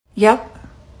Yep,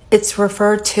 it's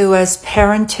referred to as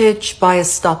parentage by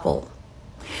Estoppel,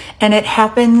 and it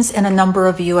happens in a number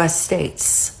of U.S.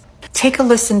 states. Take a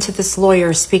listen to this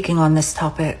lawyer speaking on this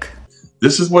topic.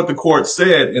 This is what the court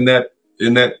said in that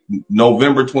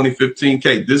November 2015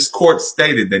 case. This court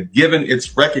stated that given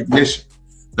its recognition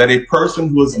that a person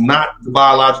who is not the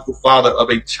biological father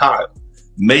of a child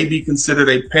may be considered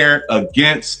a parent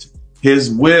against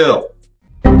his will.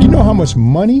 You know how much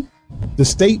money the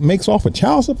state makes off of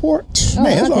child support? Oh,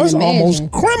 man, it's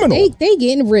almost criminal. They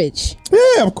getting rich.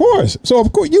 Yeah, of course. So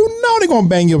of course, you know they're gonna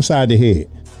bang you upside the head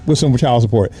with some child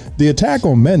support. The attack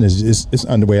on men is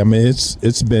underway. I mean,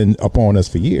 it's been upon us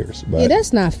for years. But yeah,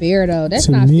 that's not fair though. That's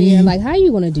not fair. Like, how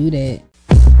you gonna do that?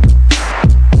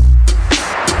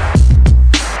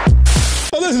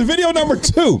 So this is video number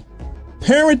 2.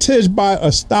 Parentage by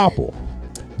Estoppel.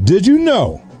 Did you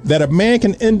know that a man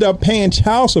can end up paying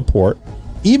child support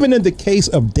even in the case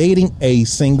of dating a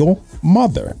single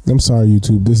mother? I'm sorry,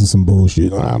 YouTube. This is some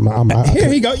bullshit.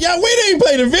 Here he go. Yeah, we didn't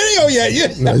play the video yet.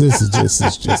 Yeah. No, this is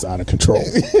just out of control.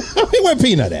 Where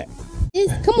Peanut at?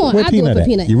 Come on, I'll do it for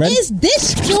Peanut. You ready? It's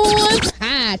this JAWN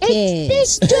podcast.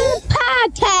 It's this JAWN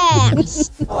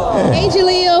podcast. Hey,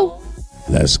 Jaleel.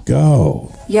 Let's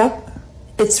go. Yep,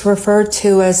 it's referred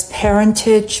to as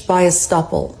parentage by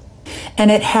Estoppel,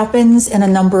 and it happens in a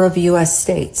number of U.S.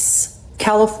 states.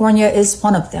 California is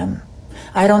one of them.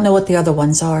 I don't know what the other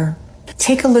ones are.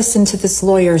 Take a listen to this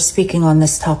lawyer speaking on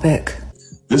this topic.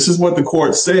 This is what the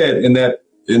court said in that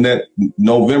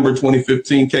November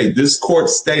 2015 case. This court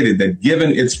stated that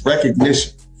given its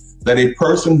recognition that a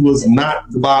person who is not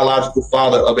the biological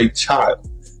father of a child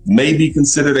may be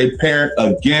considered a parent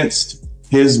against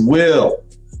his will,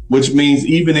 which means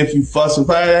even if you fuss and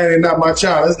fight, that ain't not my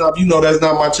child. That's not, that's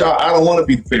not my child. I don't want to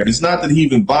be the parent. It's not that he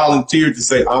even volunteered to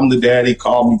say, I'm the daddy,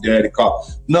 call me daddy,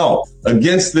 No,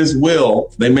 against this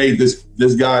will, they made this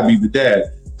guy be the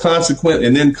dad.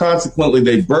 Consequently,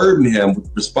 they burden him with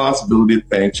the responsibility of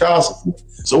paying child support.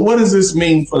 So what does this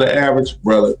mean for the average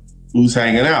brother who's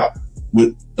hanging out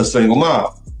with a single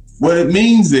mom? What it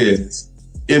means is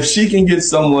if she can get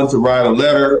someone to write a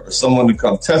letter or someone to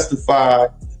come testify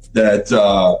that,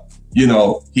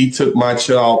 he took my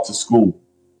child to school.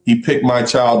 He picked my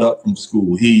child up from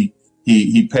school. He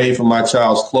paid for my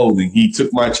child's clothing. He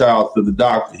took my child to the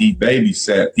doctor. He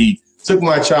babysat. He took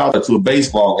my child to a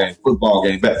baseball game, football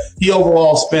game. But he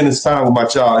overall spent his time with my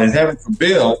child. And heaven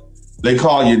forbid, they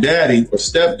call you daddy or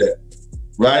stepdad,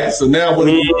 right? So now what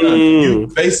have you done?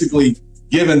 You've basically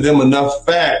given them enough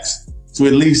facts to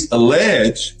at least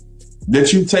allege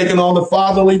that you've taken on the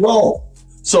fatherly role.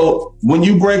 So when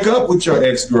you break up with your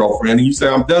ex-girlfriend and you say,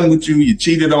 I'm done with you, you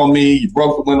cheated on me, you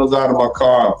broke the windows out of my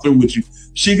car, I'm through with you,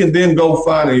 she can then go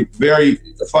find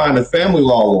a family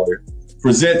law lawyer,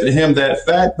 present to him that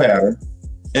fact pattern,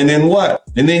 and then what?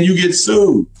 And then you get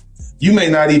sued. You may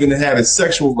not even have had a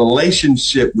sexual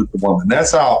relationship with the woman.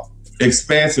 That's how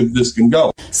expansive this can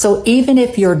go. So even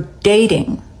if you're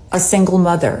dating a single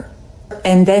mother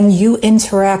and then you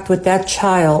interact with that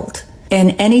child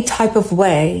in any type of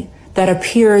way that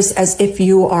appears as if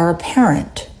you are a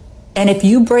parent, and if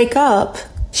you break up,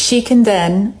 she can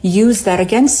then use that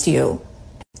against you.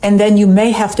 And then you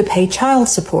may have to pay child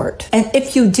support. And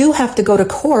if you do have to go to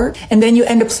court, and then you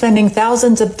end up spending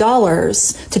thousands of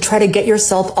dollars to try to get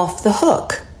yourself off the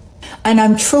hook. And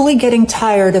I'm truly getting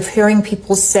tired of hearing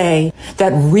people say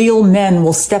that real men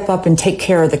will step up and take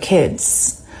care of the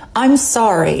kids. I'm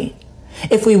sorry.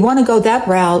 If we want to go that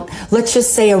route, let's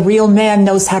just say a real man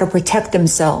knows how to protect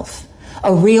himself.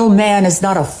 A real man is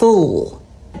not a fool.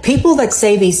 People that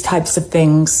say these types of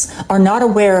things are not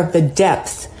aware of the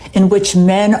depth in which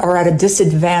men are at a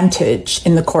disadvantage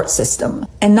in the court system.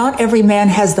 And not every man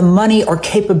has the money or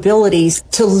capabilities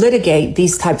to litigate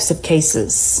these types of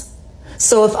cases.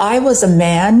 So if I was a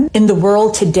man in the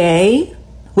world today,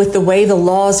 with the way the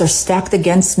laws are stacked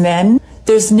against men,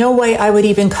 there's no way I would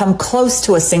even come close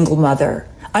to a single mother.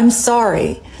 I'm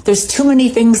sorry. There's too many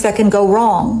things that can go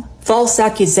wrong. False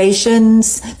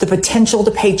accusations, the potential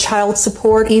to pay child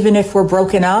support even if we're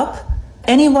broken up.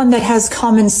 Anyone that has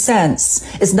common sense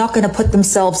is not going to put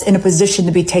themselves in a position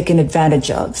to be taken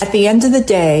advantage of. At the end of the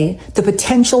day, the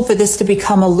potential for this to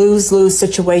become a lose-lose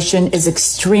situation is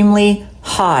extremely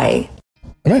high.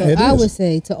 I would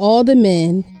say to all the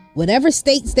men, whatever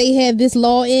states they have this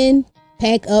law in,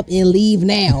 pack up and leave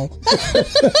now.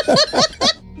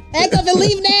 Pack up and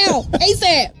leave now,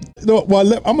 ASAP. No,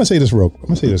 well, I'm gonna say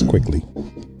this quickly.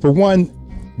 For one,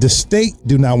 the state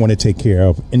do not want to take care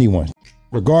of anyone,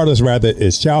 regardless. Rather,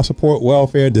 it's child support,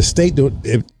 welfare. The state do.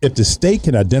 If the state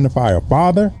can identify a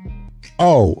father,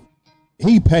 oh,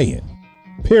 he paying.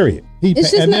 Period.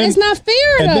 It's just it's not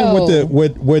fair though. And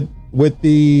then with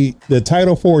the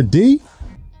Title 4D,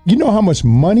 you know how much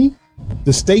money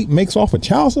the state makes off of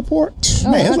child support?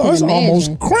 Man, it's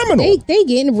almost criminal. They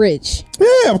getting rich.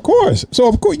 Yeah, of course. So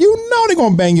of course you know they're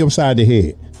gonna bang you upside the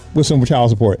head with some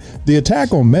child support. The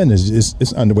attack on men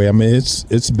is underway. I mean,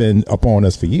 it's been upon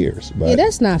us for years. But yeah,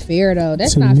 that's not fair though.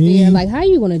 That's not fair. Like, how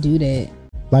you gonna do that?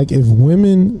 Like, if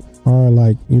women are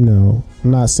like, I'm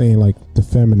not saying like the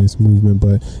feminist movement,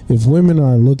 but if women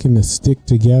are looking to stick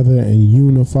together and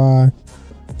unify,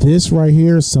 this right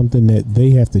here is something that they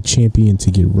have to champion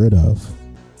to get rid of.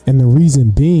 And the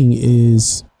reason being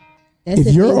is,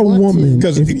 if you're a woman,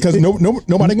 because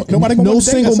nobody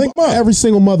every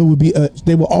single mother would be,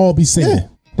 they will all be single. Yeah.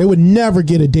 They would never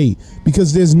get a date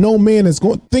because there's no man that's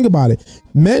going. Think about it.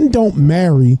 Men don't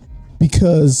marry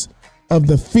because of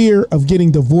the fear of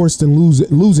getting divorced and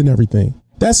losing everything.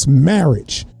 That's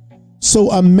marriage.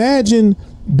 So imagine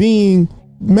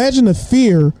the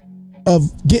fear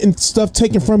of getting stuff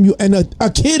taken from you, and a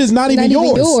kid is not even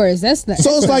yours. That's not.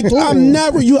 So it's like, I'm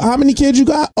never. How many kids you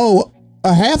got? Oh,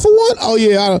 a half of one? Oh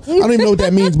yeah, I don't even know what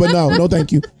that means, but no,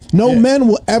 thank you. No men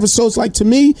will ever. So it's like, to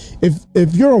me,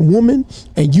 if you're a woman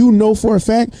and you know for a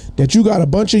fact that you got a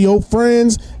bunch of your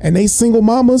friends and they single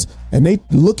mamas and they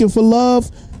looking for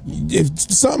love, if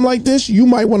something like this, you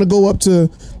might want to go up to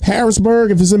Harrisburg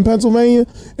if it's in Pennsylvania,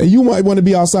 and you might want to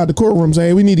be outside the courtroom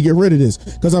saying, we need to get rid of this.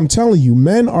 Because I'm telling you,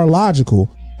 men are logical.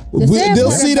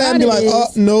 They'll see that and be like,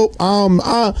 nope.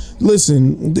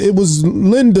 Listen, it was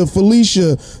Linda,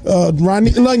 Felicia,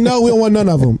 Ronnie. Like, no, we don't want none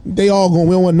of them. They all going.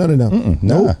 We don't want none of them.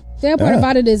 Nope. The part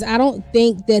about it is, I don't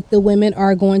think that the women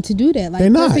are going to do that.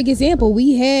 Like, perfect example,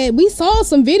 we saw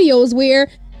some videos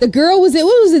where the girl was a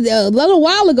little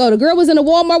while ago. The girl was in a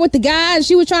Walmart with the guy, and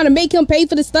she was trying to make him pay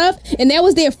for the stuff, and that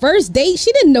was their first date.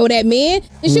 She didn't know that man,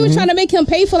 and she was trying to make him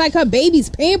pay for like her baby's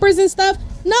Pampers and stuff.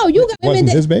 No, you got wasn't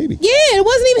his baby. Yeah, it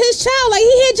wasn't even his child. Like,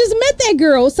 he had just met that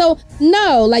girl. So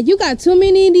no, like, you got too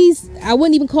many of these. I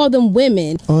wouldn't even call them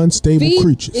women. Unstable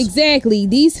creatures. Exactly,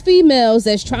 these females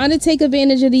that's trying to take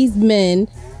advantage of these men.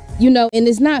 And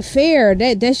it's not fair.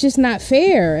 That's just not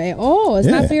fair at all. It's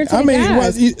not fair to the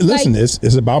guys. Listen,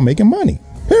 it's about making money.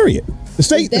 Period. The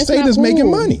state is making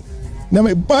money. Now,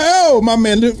 my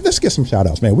man, let's get some shout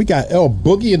outs, man. We got El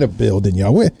Boogie in the building,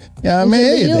 y'all. Man,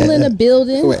 in the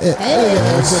building. What's up?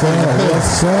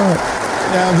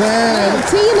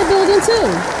 T in the building too.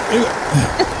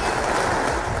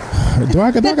 Do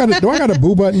I got a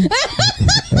boo button?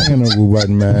 I got no boo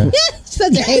button, man.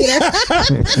 Such a hater.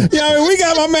 We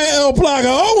got my man El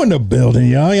Plaga in the building,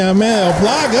 y'all. Yeah, man, El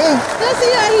Plaga. Let's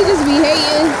see how he just be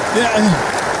hating. Yeah,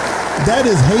 that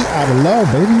is hate out of love,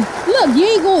 baby. Look, you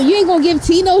ain't gonna give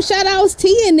T no shout outs.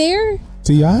 T in there.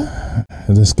 T.I.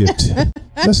 Let's give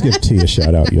T a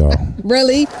shout out, y'all.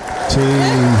 Really? T.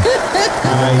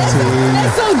 Hi, T.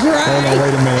 That's so dry. Hold on,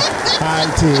 wait a minute. Hi,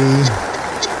 T.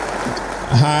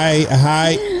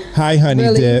 Hi, honey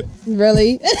dip.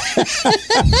 Really?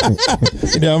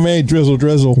 You know what I mean? Drizzle. It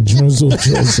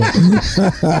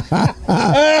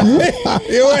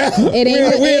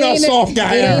ain't no soft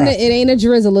guy. It ain't a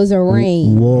drizzle, it's a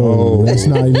rain. Whoa, that's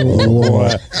not even a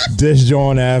whoa. This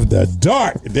joint after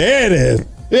dark. There it is.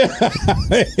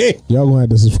 Y'all gonna have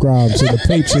to subscribe to the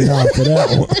Patreon for that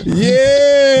one.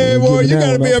 Yeah, boy, you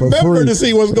gotta be a member to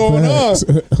see what's going on.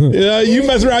 You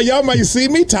mess around, y'all might see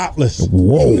me topless.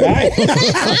 Whoa.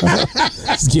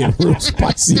 It's getting real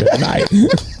spicy tonight.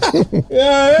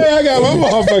 I got my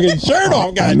motherfucking shirt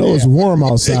off. I know it's warm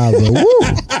outside, but woo,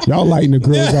 y'all lighting the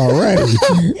grills already.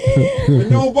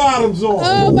 No bottoms on.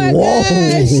 Oh my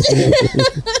gosh.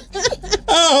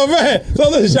 Oh man. So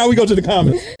listen, shall we go to the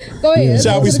comments? Go ahead.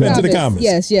 Shall we spin to the comments?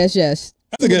 Yes.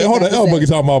 Hold on, Boogie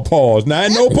talking about pause. Now,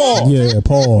 no pause. Yeah,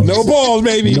 pause. No pause,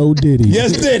 baby. No Diddy.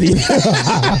 Yes, Diddy.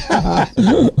 All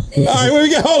right, where we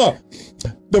go? Hold on.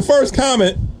 The first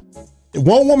comment.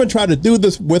 One woman tried to do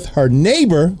this with her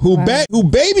neighbor who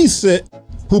babysat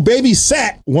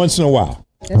once in a while.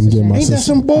 Ain't that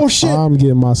some bullshit? I'm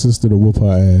getting my sister to whoop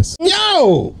her ass.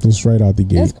 Yo! Just right out the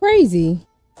gate. That's crazy.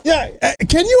 Yeah,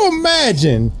 can you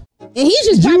imagine? And he's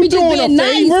just probably just being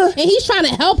nice, and he's trying to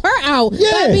help her out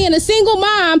by being a single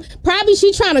mom. Probably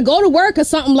she's trying to go to work or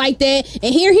something like that,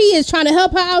 and here he is trying to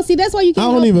help her out. See, that's why you can't.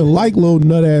 I don't even like little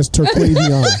nut ass Turquoise.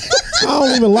 I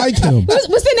don't even like him. What's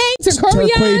the name?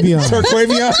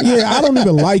 Turquavion. Yeah, I don't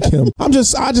even like him. I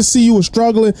just see you were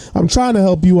struggling. I'm trying to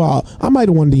help you out. I might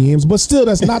have won the yams, but still,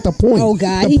 that's not the point. Oh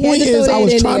God, the point is I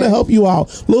was trying to help you out.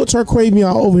 Little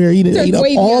Turquavion over here, he didn't eat up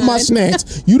all my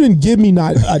snacks. You didn't give me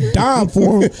not a dime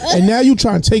for him, and now you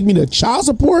trying to take me to child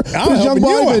support? This young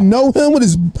boy even know him with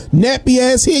his nappy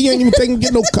ass hair. You ain't even taking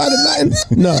get no cut or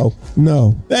nothing.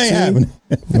 No, that ain't happening.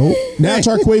 Nope. Now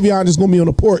Turquavion is gonna be on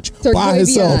the porch by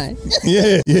himself.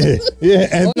 Yeah.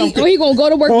 And he gonna go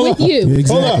to work with you. Yeah,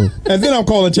 exactly. And then I'm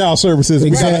calling child services.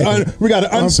 Exactly. We got an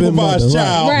unsupervised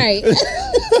child. Right.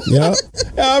 Yeah.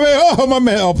 I mean, my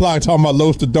man L-Plug talking about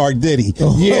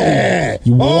LosThaDarkGable. Yeah.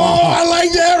 Wow. I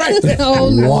like that right there. Oh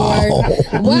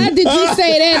Lord. Why did you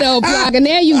say that, L-Plug? And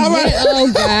now you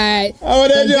oh God.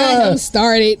 I'm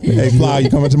started. Hey Plug, you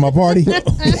coming to my party?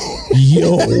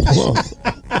 Yo.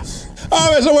 All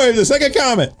right, so wait, the second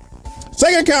comment.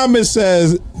 Second comment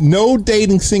says, no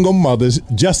dating single mothers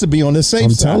just to be on the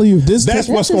safe side. I'm telling you, that's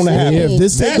what's going to happen. If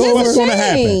this that's what's going to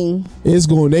happen. They're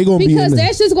going to be because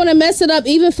that's just going to mess it up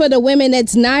even for the women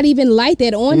that's not even like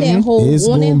that on that whole. It's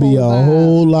going to be a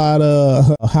whole lot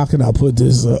of, how can I put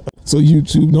this so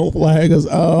YouTube don't flag us?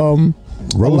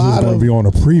 Roses is going to be on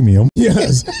a premium.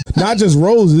 Yes. Not just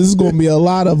roses. This is going to be a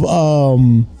lot of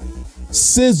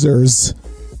scissors.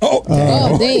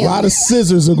 Damn. A lot of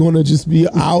scissors are going to just be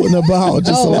out and about.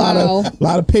 Just a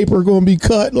lot of paper going to be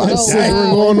cut. Like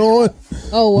scissoring going on.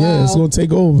 Oh wow! Yeah, it's going to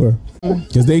take over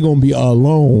because they going to be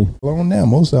alone. Alone now,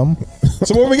 most of them.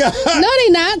 So what we got? No, they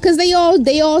not, because they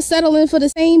all settling for the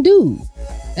same dude.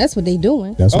 That's what they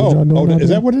doing. That's what y'all doing. Is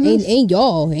that what it is? Ain't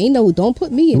y'all? Ain't no. Don't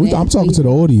put me in. I'm talking to the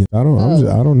audience. I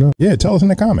don't know. Yeah, tell us in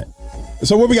the comment.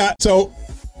 So what we got? So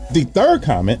the third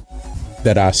comment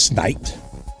that I sniped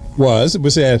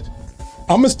it said,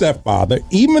 I'm a stepfather.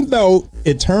 Even though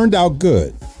it turned out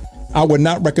good, I would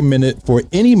not recommend it for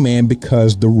any man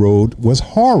because the road was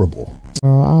horrible. I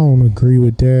don't agree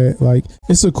with that. Like,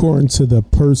 it's according to the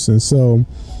person. So,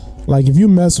 like, if you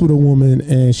mess with a woman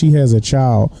and she has a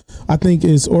child, I think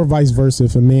it's, or vice versa,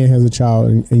 if a man has a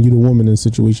child and you the woman in the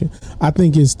situation, I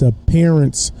think it's the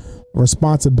parent's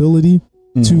responsibility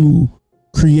to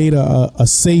create a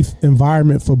safe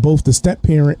environment for both the step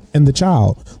parent and the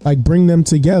child. Like, bring them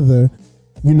together,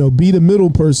 be the middle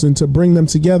person to bring them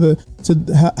together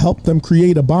to help them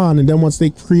create a bond. And then once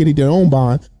they created their own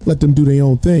bond, let them do their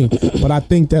own thing. But I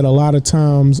think that a lot of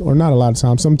times, or not a lot of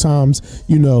times, sometimes,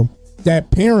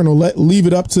 that parent will leave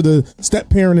it up to the step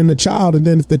parent and the child. And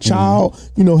then if the child,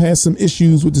 has some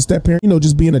issues with the step parent,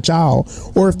 just being a child,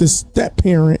 or if the step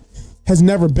parent has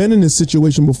never been in this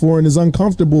situation before and is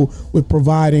uncomfortable with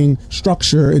providing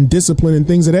structure and discipline and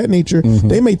things of that nature,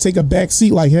 they may take a back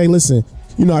seat like, hey, listen,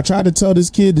 I tried to tell this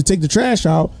kid to take the trash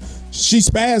out. She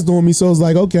spazzed on me. So it's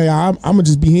like, okay, I'm going to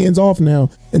just be hands off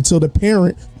now until the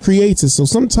parent creates it. So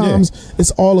sometimes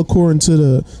it's all according to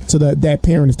that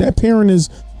parent. If that parent is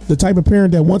the type of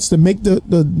parent that wants to make the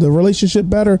relationship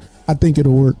better, I think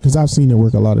it'll work, because I've seen it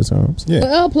work a lot of times. Yeah.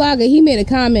 Well, Plugger, he made a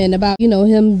comment about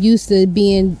him used to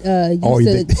being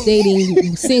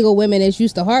dating single women that's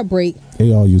used to heartbreak.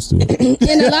 They all used to it.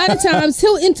 And a lot of times,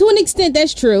 to an extent,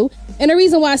 that's true. And the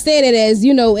reason why I say that is,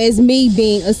 as me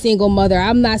being a single mother,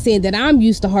 I'm not saying that I'm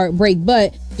used to heartbreak,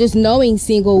 but just knowing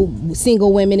single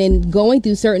women and going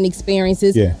through certain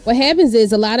experiences, what happens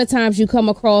is a lot of times you come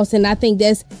across, and I think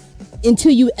that's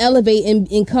until you elevate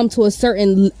and come to a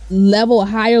certain level, a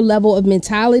higher level of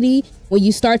mentality, when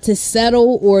you start to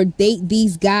settle or date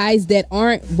these guys that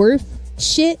aren't worth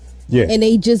shit. Yeah. And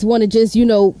they just want to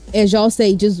as y'all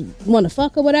say, just want to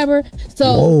fuck or whatever. So,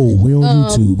 whoa, we on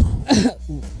YouTube.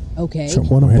 Okay.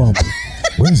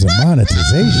 Where's the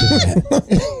monetization at?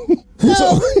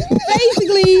 So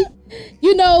basically,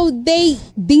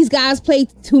 these guys play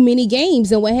too many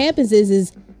games, and what happens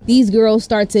is these girls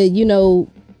start to,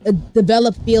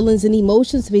 develop feelings and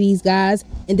emotions for these guys,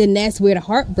 and then that's where the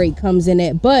heartbreak comes in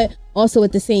at. But also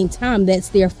at the same time, that's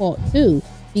their fault too,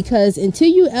 because until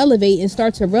you elevate and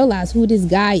start to realize who this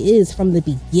guy is from the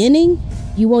beginning,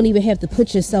 you won't even have to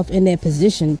put yourself in that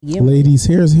position. Ladies,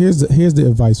 here's the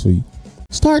advice for you.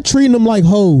 Start treating them like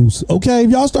hoes, okay? If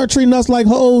y'all start treating us like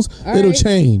hoes, it'll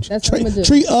change. That's what I'm gonna do.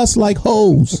 Treat us like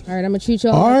hoes. All right, I'm gonna treat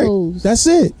y'all like hoes. That's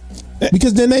it.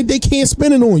 Because then they can't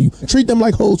spin it on you. Treat them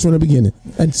like hoes from the beginning.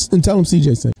 And tell them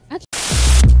CJ said.